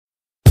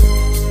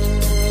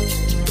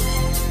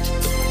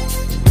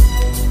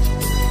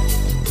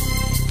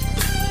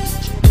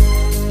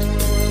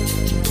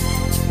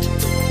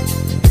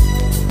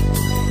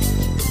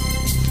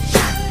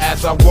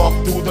As I walk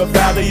through the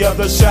valley of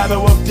the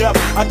shadow of death,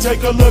 I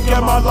take a look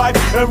at my life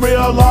and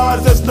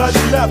realize there's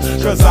nothing left.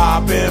 Cause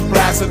I've been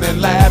blasting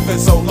and laughing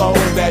so long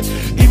that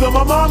even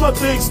my mama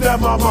thinks that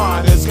my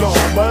mind is gone.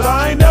 But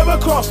I ain't never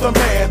crossed a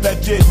man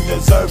that didn't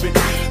deserve it.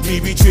 Me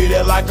be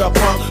treated like a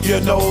punk, you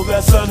know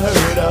that's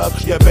unheard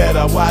of. You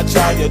better watch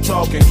how you're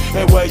talking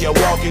and where you're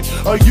walking,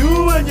 or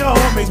you and your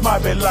homies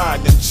might be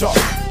lying in chalk.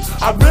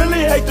 I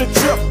really hate the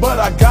trip, but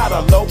I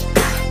gotta low.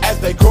 As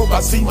they croak,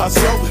 I see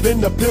myself in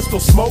the pistol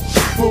smoke.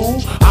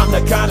 Fool, I'm the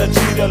kind of G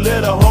the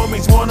little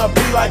homies wanna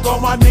be like,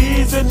 on my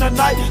knees in the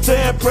night,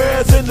 saying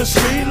prayers in the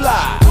street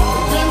light.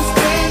 Been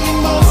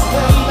spending most of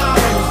their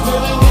lives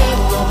living in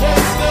the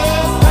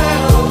gangsta's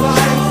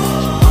paradise.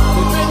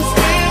 They've been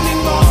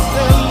spending most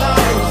of their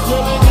lives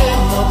living in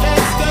the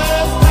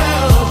gangsta's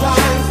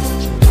paradise.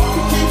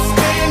 We keep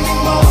spending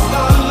most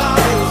of our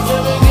lives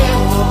living in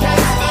the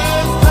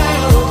gangsta's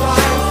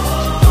paradise.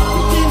 We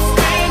keep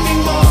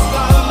spending most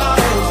of our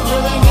lives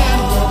living in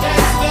the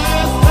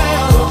gangsta's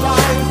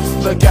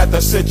paradise. Look at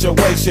the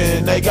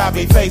situation they got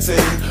me facing.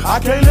 I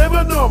can't live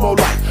a normal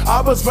life.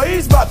 I was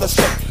raised by the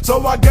state,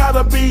 so I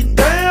gotta be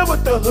down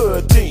with the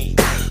hood team.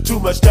 Too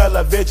much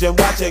television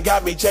watching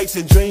got me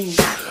chasing dreams.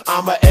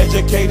 I'm an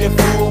educated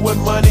fool with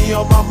money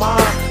on my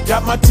mind.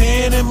 Got my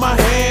 10 in my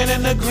hand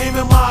and a gleam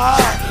in my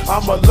eye.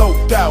 I'm a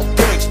loped out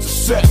gangster,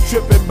 set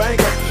tripping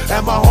banker,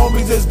 and my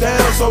homies is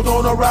down, so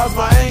don't arouse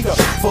my anger.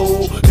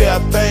 Fool,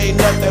 death ain't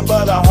nothing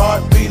but a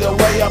heartbeat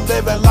away. I'm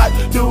living life,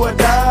 do or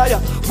die.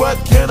 What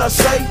can I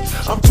say?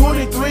 I'm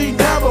 23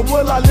 now, but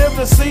will I live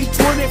to see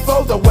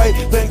 24? The way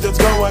things is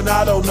going,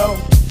 I don't know.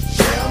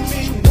 Tell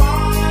me,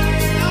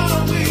 why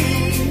are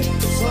we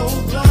so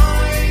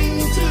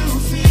blind to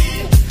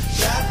see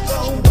that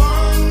the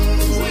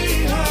ones we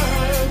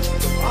hurt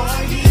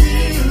are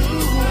you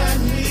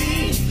and me?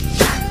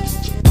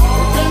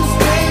 We've been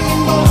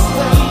spending most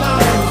of our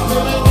lives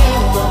living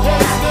in the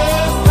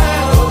gangsta's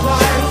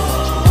paradise.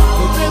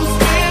 We've been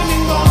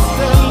spending most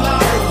of our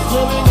lives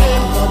living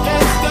in the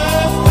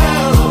gangsta's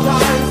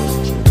paradise.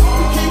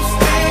 We keep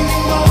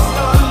spending most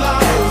of our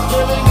lives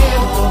living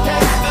in the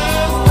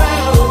gangsta's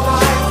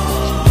paradise.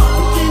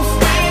 We keep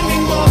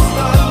spending most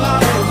of our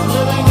lives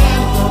living in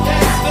the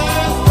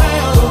gangsta's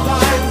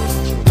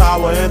paradise.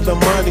 Power and the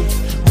money,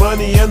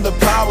 money and the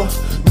power.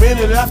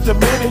 Minute after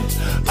minute,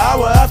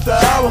 hour after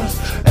hour,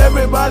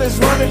 everybody's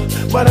running,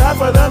 but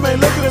half of them ain't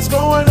looking what's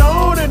going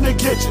on in the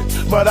kitchen.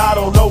 But I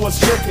don't know what's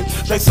cooking.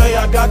 They say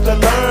I got to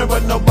learn,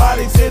 but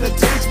nobody's here to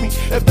teach me.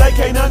 If they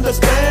can't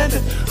understand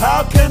it,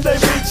 how can they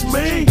reach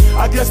me?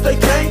 I guess they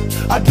can't,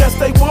 I guess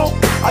they won't,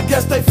 I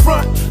guess they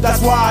front.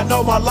 That's why I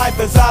know my life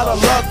is out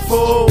of luck,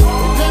 fool.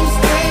 We've been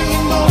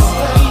spending most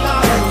of